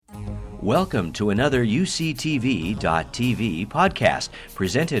Welcome to another UCTV.tv podcast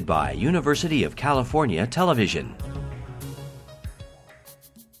presented by University of California Television.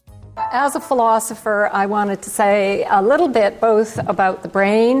 As a philosopher, I wanted to say a little bit both about the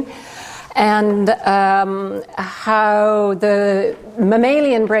brain and how the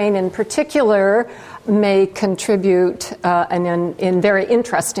mammalian brain in particular may contribute in very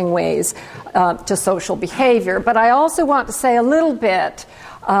interesting ways to social behavior. But I also want to say a little bit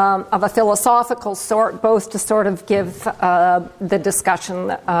of a philosophical sort, both to sort of give the discussion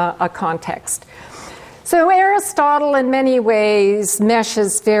a context. So Aristotle in many ways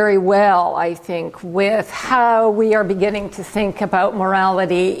meshes very well, I think, with how we are beginning to think about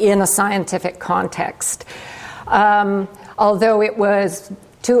morality in a scientific context. Although it was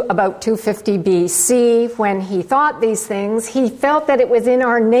about 250 BC when he thought these things, he felt that it was in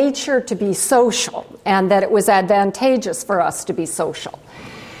our nature to be social and that it was advantageous for us to be social.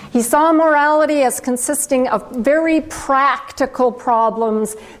 He saw morality as consisting of very practical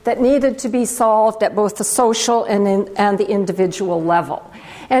problems that needed to be solved at both the social and the individual level.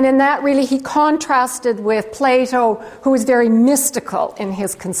 And in that, really, he contrasted with Plato, who was very mystical in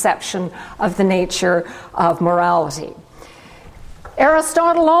his conception of the nature of morality.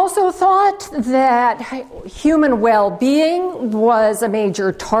 Aristotle also thought that human well-being was a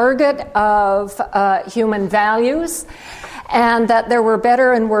major target of human values, and that there were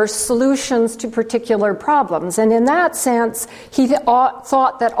better and worse solutions to particular problems. And in that sense, he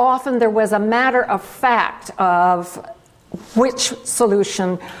thought that often there was a matter of fact of which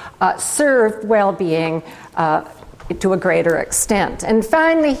solution served well-being to a greater extent. And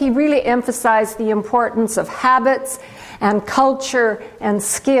finally, he really emphasized the importance of habits and culture and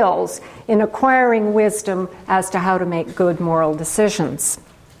skills in acquiring wisdom as to how to make good moral decisions.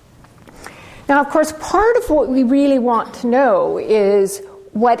 Now, of course, part of what we really want to know is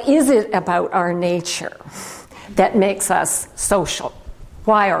what is it about our nature that makes us social?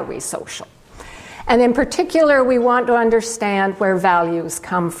 Why are we social? And in particular, we want to understand where values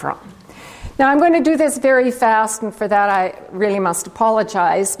come from. Now, I'm going to do this very fast, and for that I really must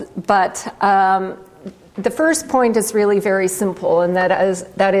apologize, but the first point is really very simple, and that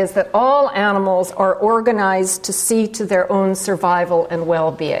is that all animals are organized to see to their own survival and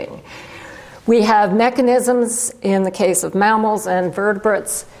well-being. We have mechanisms in the case of mammals and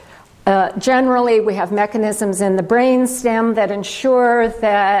vertebrates. Generally, we have mechanisms in the brainstem that ensure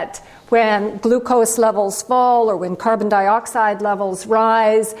that when glucose levels fall or when carbon dioxide levels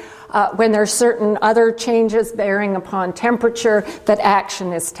rise, when there are certain other changes bearing upon temperature, that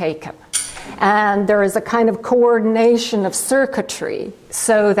action is taken. And there is a kind of coordination of circuitry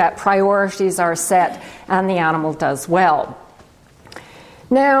so that priorities are set and the animal does well.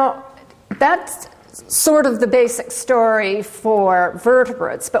 Now, that's sort of the basic story for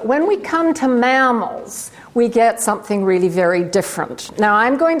vertebrates. But when we come to mammals, we get something really very different. Now,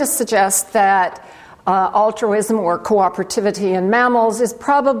 I'm going to suggest that altruism or cooperativity in mammals is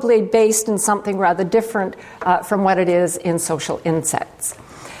probably based in something rather different from what it is in social insects.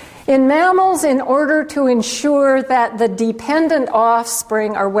 In mammals, in order to ensure that the dependent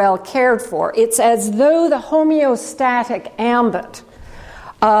offspring are well cared for, it's as though the homeostatic ambit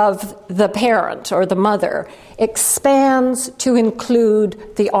of the parent or the mother expands to include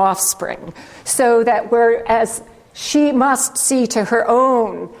the offspring, so that whereas she must see to her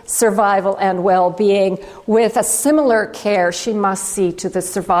own survival and well-being, with a similar care she must see to the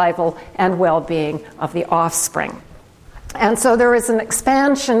survival and well-being of the offspring. And so there is an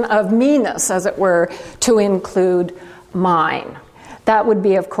expansion of me-ness, as it were, to include mine. That would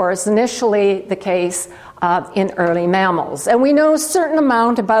be, of course, initially the case in early mammals. And we know a certain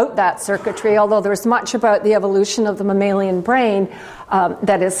amount about that circuitry, although there's much about the evolution of the mammalian brain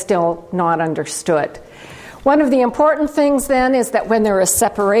that is still not understood. One of the important things then is that when there is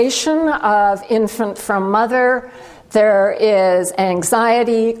separation of infant from mother, there is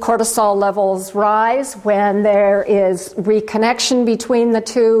anxiety, cortisol levels rise. When there is reconnection between the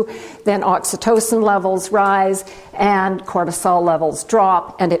two, then oxytocin levels rise and cortisol levels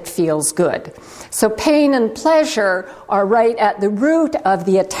drop, and it feels good. So pain and pleasure are right at the root of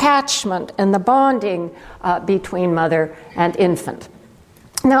the attachment and the bonding between mother and infant.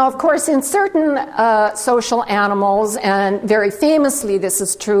 Now, of course, in certain social animals, and very famously this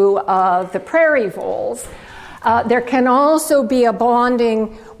is true of the prairie voles, there can also be a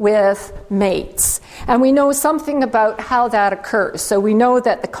bonding with mates. And we know something about how that occurs. So we know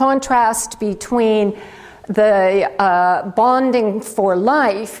that the contrast between the bonding for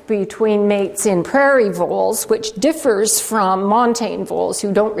life between mates in prairie voles, which differs from montane voles,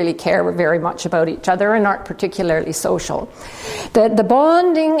 who don't really care very much about each other and aren't particularly social. That the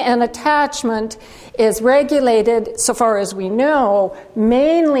bonding and attachment is regulated, so far as we know,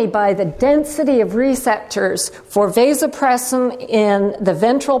 mainly by the density of receptors for vasopressin in the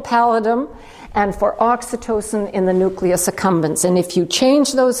ventral pallidum and for oxytocin in the nucleus accumbens. And if you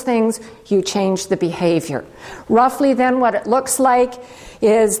change those things, you change the behavior. Roughly then what it looks like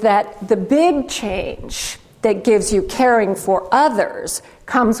is that the big change that gives you caring for others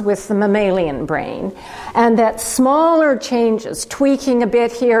comes with the mammalian brain, and that smaller changes, tweaking a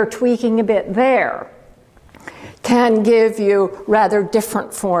bit here, tweaking a bit there, can give you rather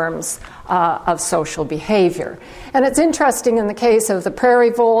different forms of social behavior. And it's interesting in the case of the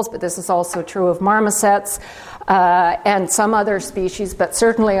prairie voles, but this is also true of marmosets and some other species, but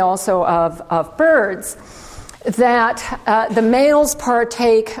certainly also of birds, that the males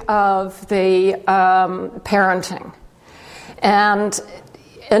partake of the parenting. And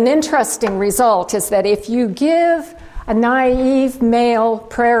an interesting result is that if you give a naive male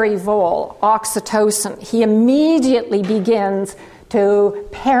prairie vole oxytocin, he immediately begins to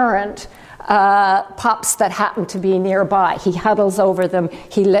parent pups that happen to be nearby. He huddles over them,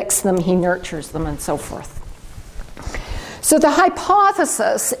 he licks them, he nurtures them, and so forth. So the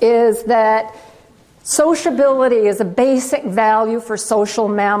hypothesis is that sociability is a basic value for social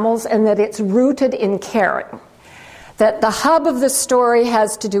mammals and that it's rooted in caring. That the hub of the story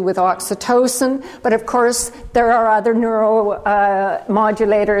has to do with oxytocin, but of course there are other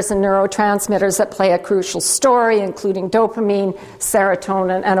neuromodulators and neurotransmitters that play a crucial story, including dopamine,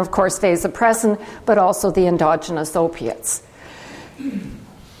 serotonin, and of course vasopressin, but also the endogenous opiates.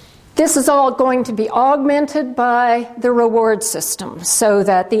 This is all going to be augmented by the reward system so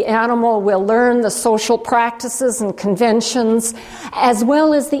that the animal will learn the social practices and conventions as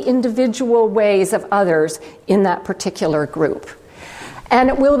well as the individual ways of others in that particular group. And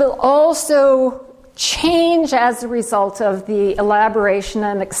it will also change as a result of the elaboration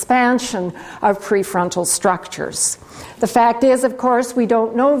and expansion of prefrontal structures. The fact is, of course, we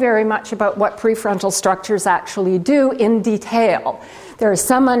don't know very much about what prefrontal structures actually do in detail. There is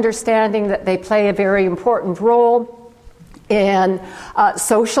some understanding that they play a very important role in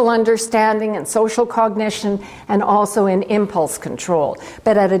social understanding and social cognition and also in impulse control.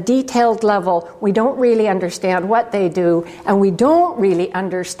 But at a detailed level, we don't really understand what they do, and we don't really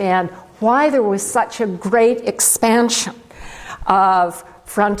understand why there was such a great expansion of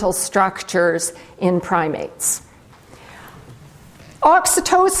frontal structures in primates.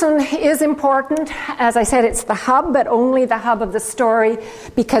 Oxytocin is important. As I said, it's the hub, but only the hub of the story,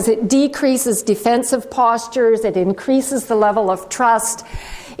 because it decreases defensive postures, it increases the level of trust,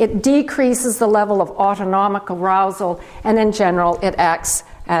 it decreases the level of autonomic arousal, and in general, it acts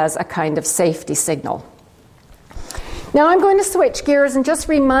as a kind of safety signal. Now I'm going to switch gears and just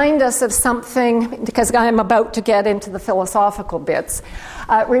remind us of something, because I'm about to get into the philosophical bits.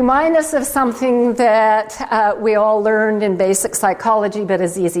 Remind us of something that we all learned in basic psychology but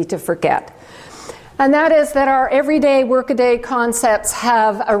is easy to forget. And that is that our everyday, workaday concepts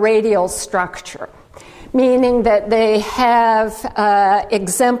have a radial structure, meaning that they have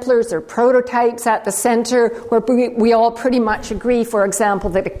exemplars or prototypes at the center where we all pretty much agree, for example,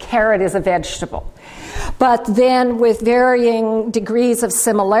 that a carrot is a vegetable. But then with varying degrees of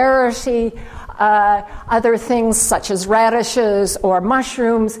similarity, other things such as radishes or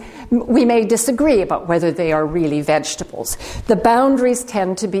mushrooms, we may disagree about whether they are really vegetables. The boundaries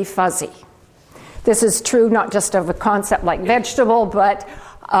tend to be fuzzy. This is true not just of a concept like vegetable, but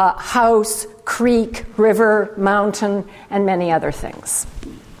house, creek, river, mountain, and many other things.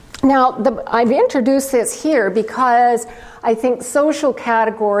 Now, I've introduced this here because I think social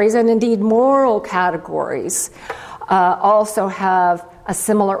categories and indeed moral categories also have a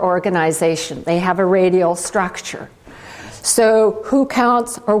similar organization. They have a radial structure. So who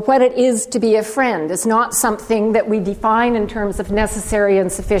counts or what it is to be a friend is not something that we define in terms of necessary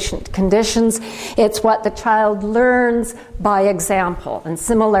and sufficient conditions. It's what the child learns by example. And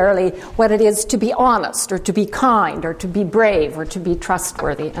similarly, what it is to be honest or to be kind or to be brave or to be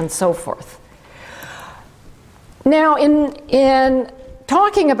trustworthy and so forth. Now, in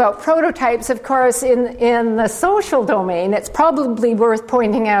talking about prototypes, of course, in the social domain, it's probably worth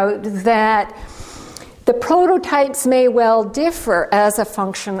pointing out that the prototypes may well differ as a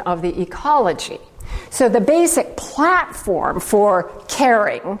function of the ecology. So the basic platform for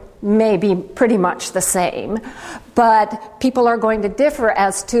caring may be pretty much the same, but people are going to differ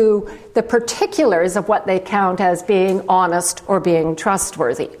as to the particulars of what they count as being honest or being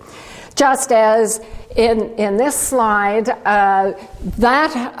trustworthy. Just as in this slide,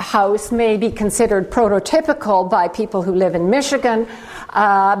 that house may be considered prototypical by people who live in Michigan,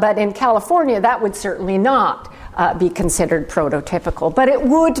 but in California that would certainly not be considered prototypical, but it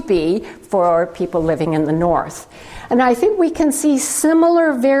would be for people living in the north. And I think we can see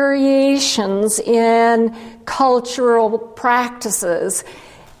similar variations in cultural practices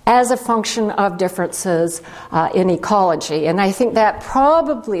as a function of differences in ecology. And I think that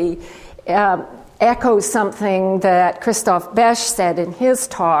probably echoes something that Christoph Besch said in his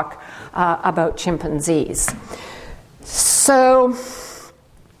talk about chimpanzees. So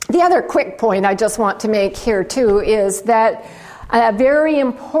the other quick point I just want to make here too is that a very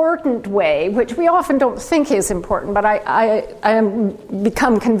important way, which we often don't think is important, but I am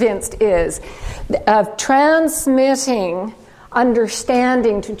become convinced is, of transmitting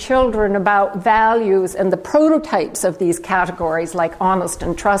understanding to children about values and the prototypes of these categories, like honest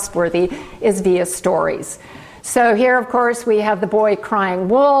and trustworthy, is via stories. So here, of course, we have the boy crying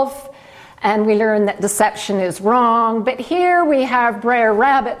wolf, and we learn that deception is wrong. But here we have Brer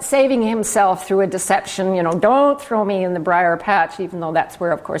Rabbit saving himself through a deception. Don't throw me in the briar patch, even though that's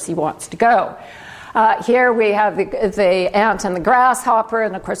where, of course, he wants to go. Here we have the ant and the grasshopper,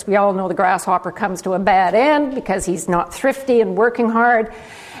 and of course we all know the grasshopper comes to a bad end because he's not thrifty and working hard.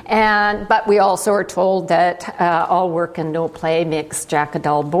 But we also are told that all work and no play makes Jack a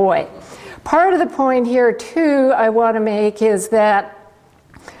dull boy. Part of the point here, too, I want to make is that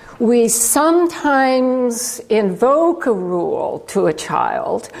we sometimes invoke a rule to a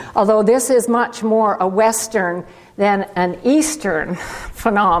child, although this is much more a Western than an Eastern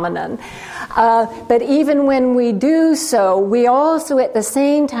phenomenon. But even when we do so, we also at the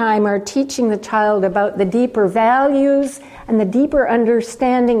same time are teaching the child about the deeper values and the deeper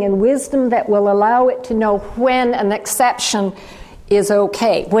understanding and wisdom that will allow it to know when an exception is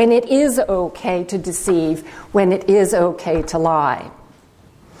okay, when it is okay to deceive, when it is okay to lie.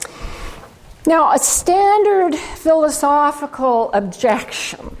 Now, a standard philosophical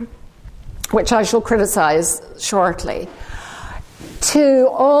objection, which I shall criticize shortly, to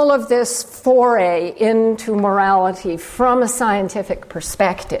all of this foray into morality from a scientific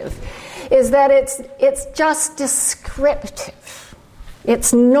perspective is that it's just descriptive.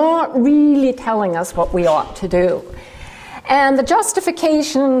 It's not really telling us what we ought to do. And the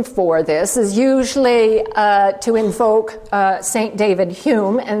justification for this is usually to invoke St. David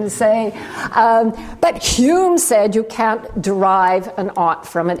Hume and say, but Hume said you can't derive an ought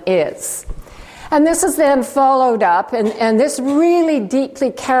from an is. And this is then followed up, and this really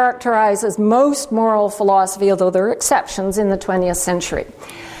deeply characterizes most moral philosophy, although there are exceptions in the 20th century,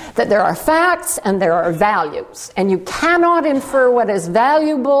 that there are facts and there are values, and you cannot infer what is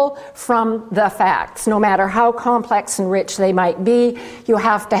valuable from the facts, no matter how complex and rich they might be. You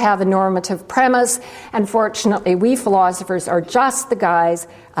have to have a normative premise, and fortunately we philosophers are just the guys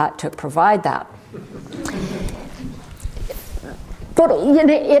to provide that. But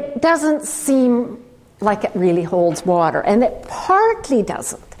it doesn't seem like it really holds water, and it partly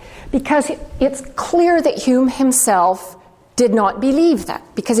doesn't, because it's clear that Hume himself did not believe that,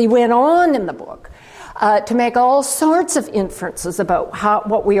 because he went on in the book to make all sorts of inferences about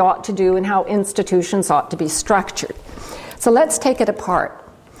what we ought to do and how institutions ought to be structured. So let's take it apart.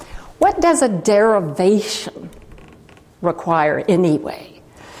 What does a derivation require anyway?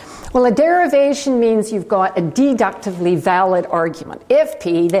 Well, a derivation means you've got a deductively valid argument. If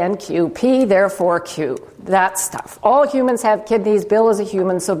P, then Q. P, therefore Q. That stuff. All humans have kidneys. Bill is a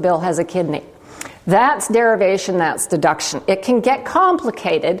human, so Bill has a kidney. That's derivation, that's deduction. It can get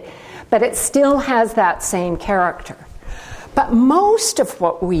complicated, but it still has that same character. But most of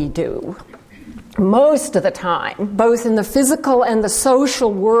what we do, most of the time, both in the physical and the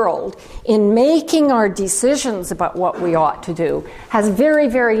social world, in making our decisions about what we ought to do, has very,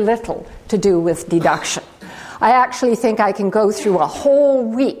 very little to do with deduction. I actually think I can go through a whole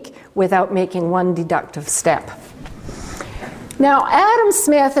week without making one deductive step. Now, Adam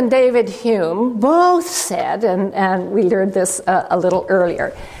Smith and David Hume both said, and we learned this a little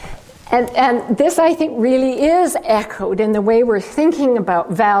earlier, and this, I think, really is echoed in the way we're thinking about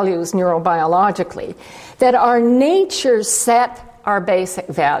values neurobiologically, that our natures set our basic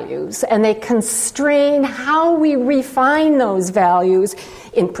values, and they constrain how we refine those values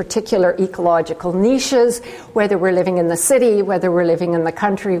in particular ecological niches, whether we're living in the city, whether we're living in the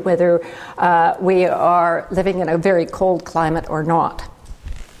country, whether we are living in a very cold climate or not.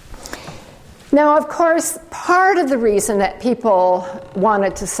 Now, of course, part of the reason that people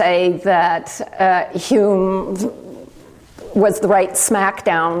wanted to say that Hume was the right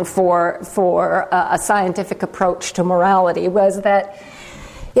smackdown for a scientific approach to morality was that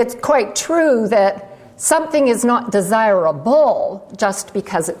it's quite true that something is not desirable just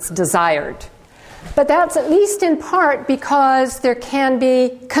because it's desired. But that's at least in part because there can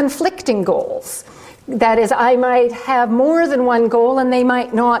be conflicting goals. That is, I might have more than one goal and they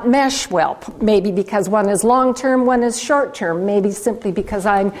might not mesh well, maybe because one is long-term, one is short-term, maybe simply because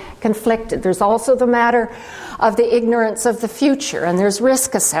I'm conflicted. There's also the matter of the ignorance of the future, and there's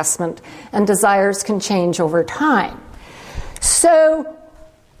risk assessment, and desires can change over time. So,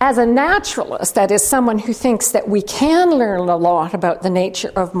 as a naturalist, that is someone who thinks that we can learn a lot about the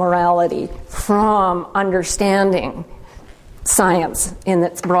nature of morality from understanding science in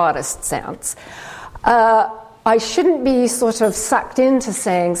its broadest sense, I shouldn't be sort of sucked into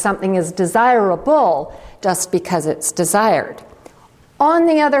saying something is desirable just because it's desired. On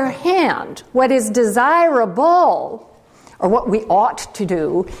the other hand, what is desirable, or what we ought to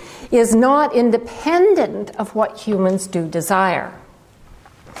do, is not independent of what humans do desire.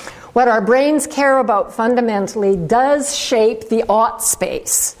 What our brains care about fundamentally does shape the ought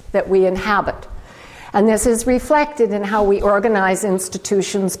space that we inhabit. And this is reflected in how we organize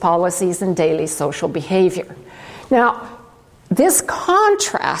institutions, policies, and daily social behavior. Now, this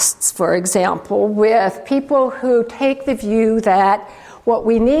contrasts, for example, with people who take the view that what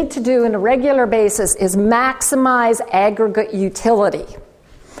we need to do on a regular basis is maximize aggregate utility.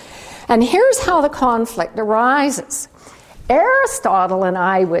 And here's how the conflict arises. Aristotle and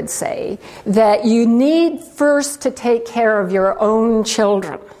I would say that you need first to take care of your own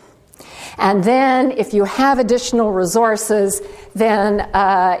children. And then if you have additional resources, then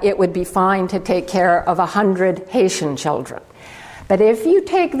it would be fine to take care of 100 Haitian children. But if you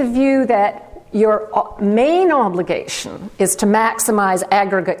take the view that your main obligation is to maximize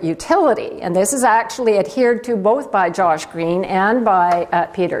aggregate utility, and this is actually adhered to both by Josh Green and by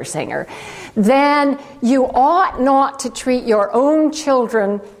Peter Singer, then you ought not to treat your own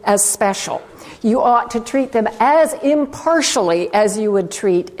children as special. You ought to treat them as impartially as you would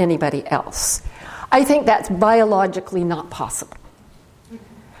treat anybody else. I think that's biologically not possible.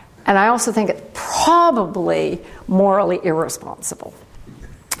 And I also think it's probably morally irresponsible.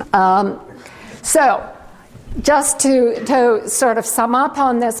 So, just to sort of sum up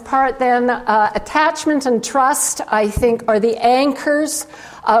on this part then, attachment and trust, I think, are the anchors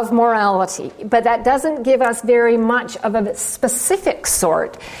of morality. But that doesn't give us very much of a specific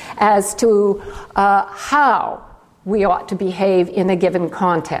sort as to how we ought to behave in a given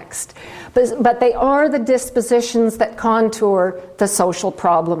context. But they are the dispositions that contour the social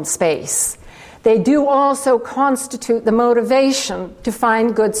problem space. They do also constitute the motivation to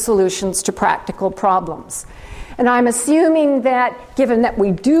find good solutions to practical problems. And I'm assuming that, given that we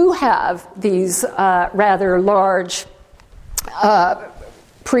do have these rather large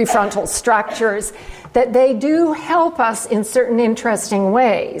prefrontal structures, that they do help us in certain interesting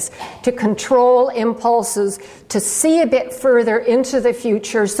ways to control impulses, to see a bit further into the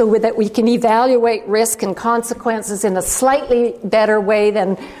future so that we can evaluate risk and consequences in a slightly better way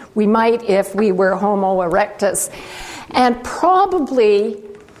than we might if we were Homo erectus. And probably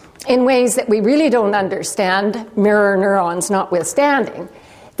in ways that we really don't understand, mirror neurons notwithstanding,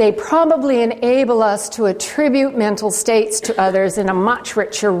 they probably enable us to attribute mental states to others in a much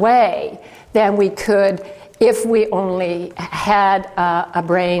richer way than we could if we only had a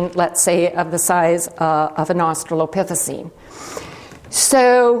brain, let's say, of the size of an Australopithecine.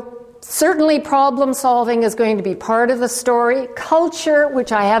 So certainly problem solving is going to be part of the story. Culture,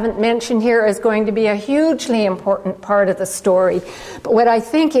 which I haven't mentioned here, is going to be a hugely important part of the story. But what I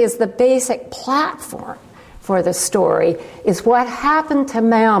think is the basic platform for the story is what happened to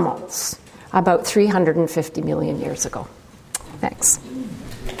mammals about 350 million years ago. Thanks.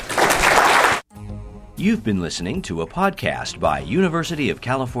 You've been listening to a podcast by University of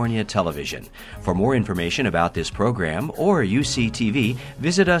California Television. For more information about this program or UCTV,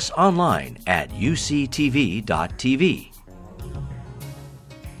 visit us online at uctv.tv.